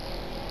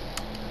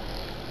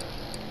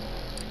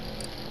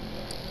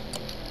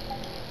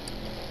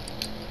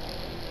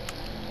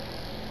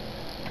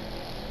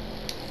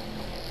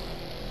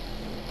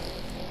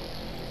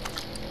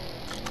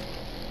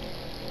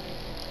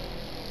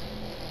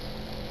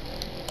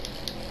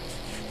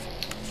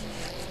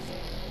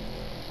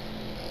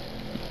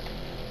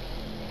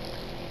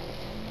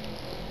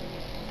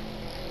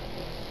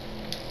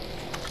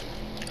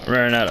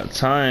 Running out of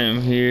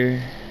time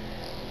here.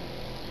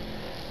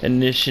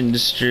 Ignition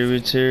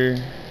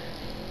distributor.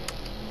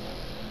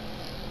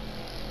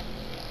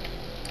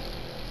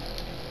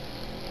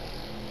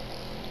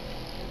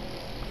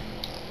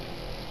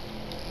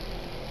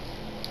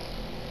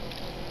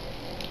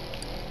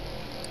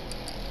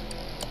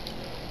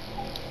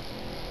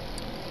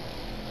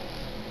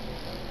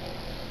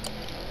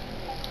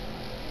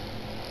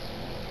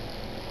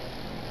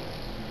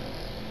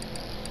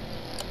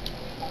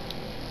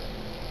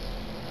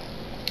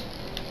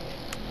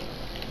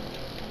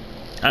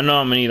 I know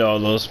I'm gonna need all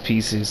those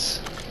pieces.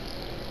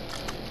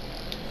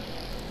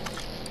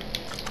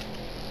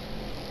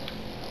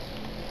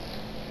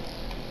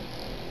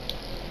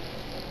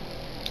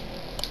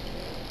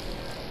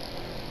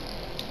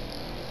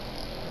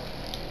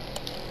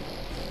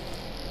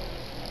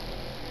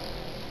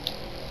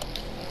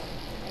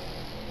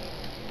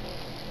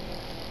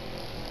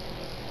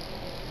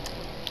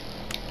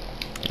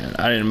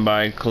 I didn't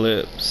buy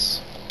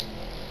clips.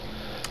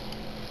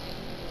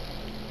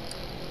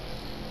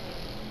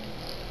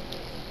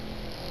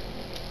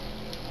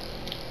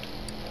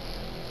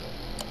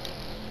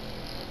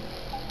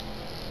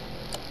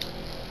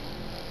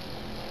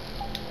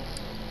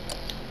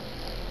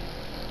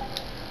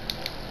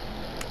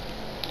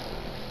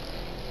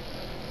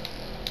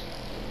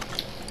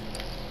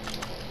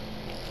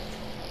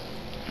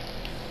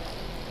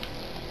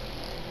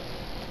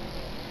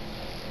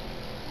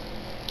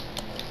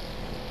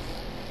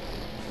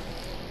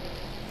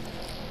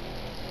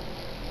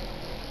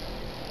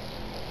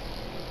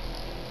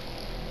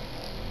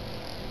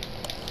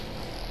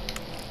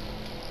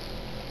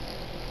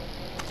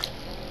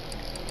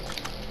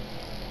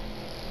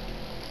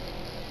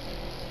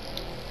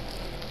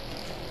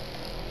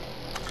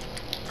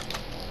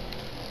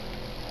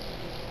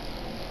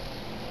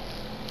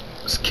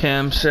 It's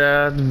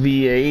camshaft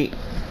V8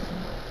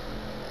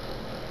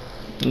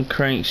 and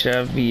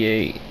crankshaft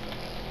V8.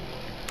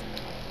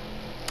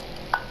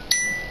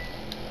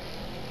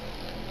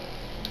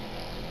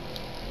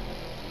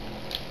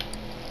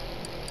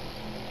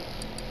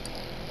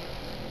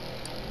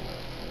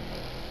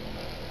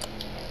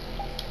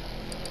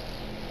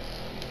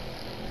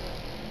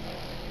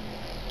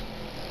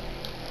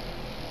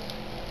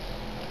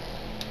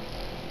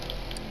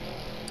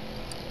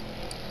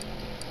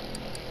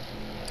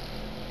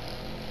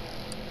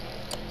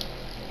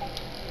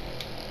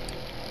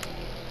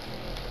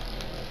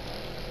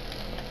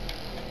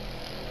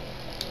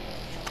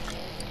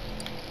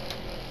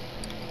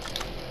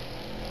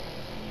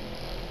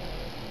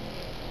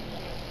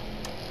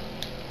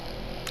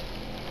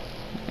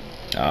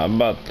 I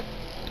bought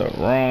the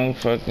wrong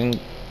fucking.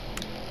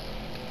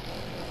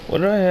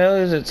 What the hell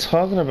is it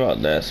talking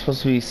about? That's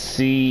supposed to be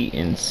C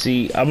and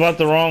C. I bought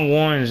the wrong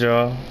ones,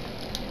 y'all.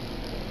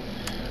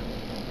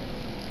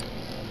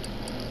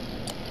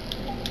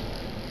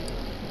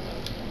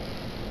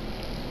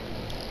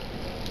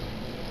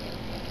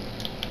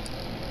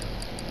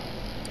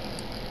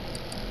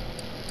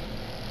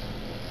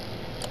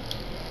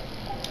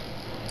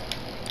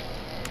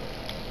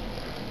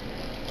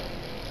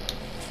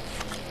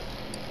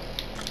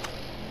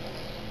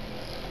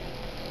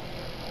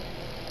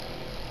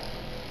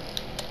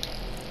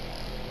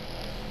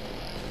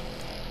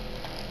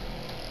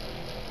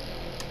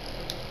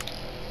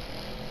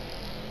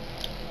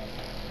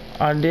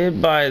 I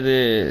did buy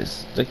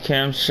this, the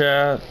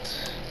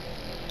camshaft.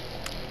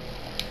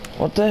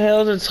 What the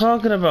hell is it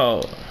talking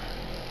about?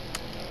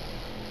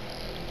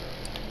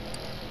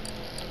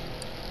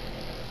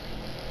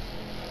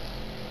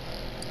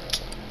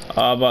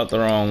 Oh, I bought the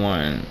wrong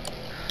one.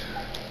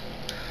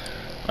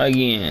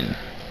 Again.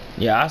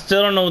 Yeah, I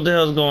still don't know what the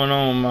hell's going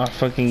on with my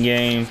fucking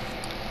game.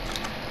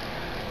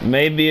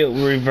 Maybe it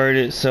will revert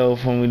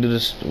itself when we do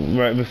this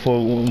right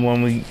before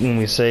when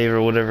we save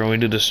or whatever, and we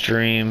do the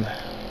stream.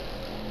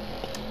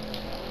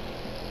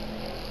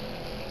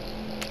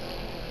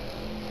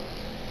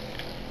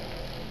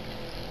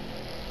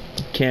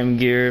 Cam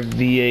Gear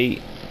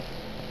V8.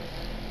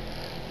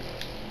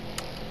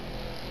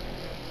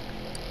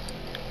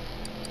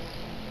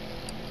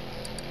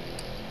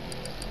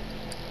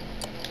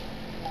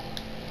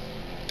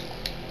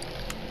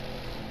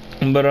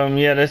 But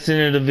yeah, that's the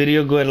end of the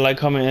video. Go ahead and like,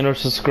 comment, and or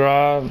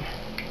subscribe.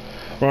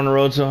 We're on the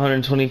road to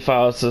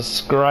 125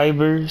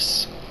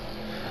 subscribers.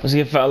 Let's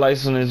get 5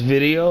 likes on this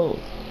video,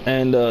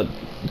 and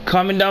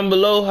comment down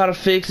below how to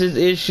fix this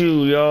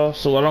issue, y'all,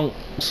 so I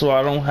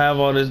don't have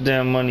all this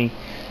damn money.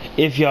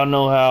 If y'all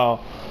know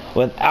how,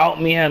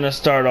 without me having to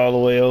start all the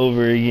way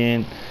over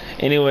again.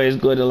 Anyways,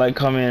 go ahead and like,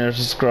 comment, or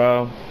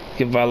subscribe.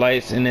 Give 5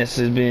 likes, and this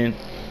has been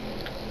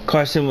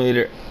Car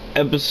Simulator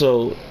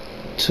episode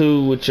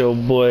 2 with your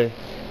boy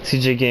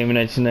CJ Gaming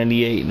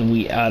 1998, and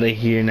we out of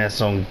here, and that's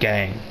on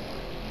gang.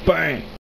 Bang!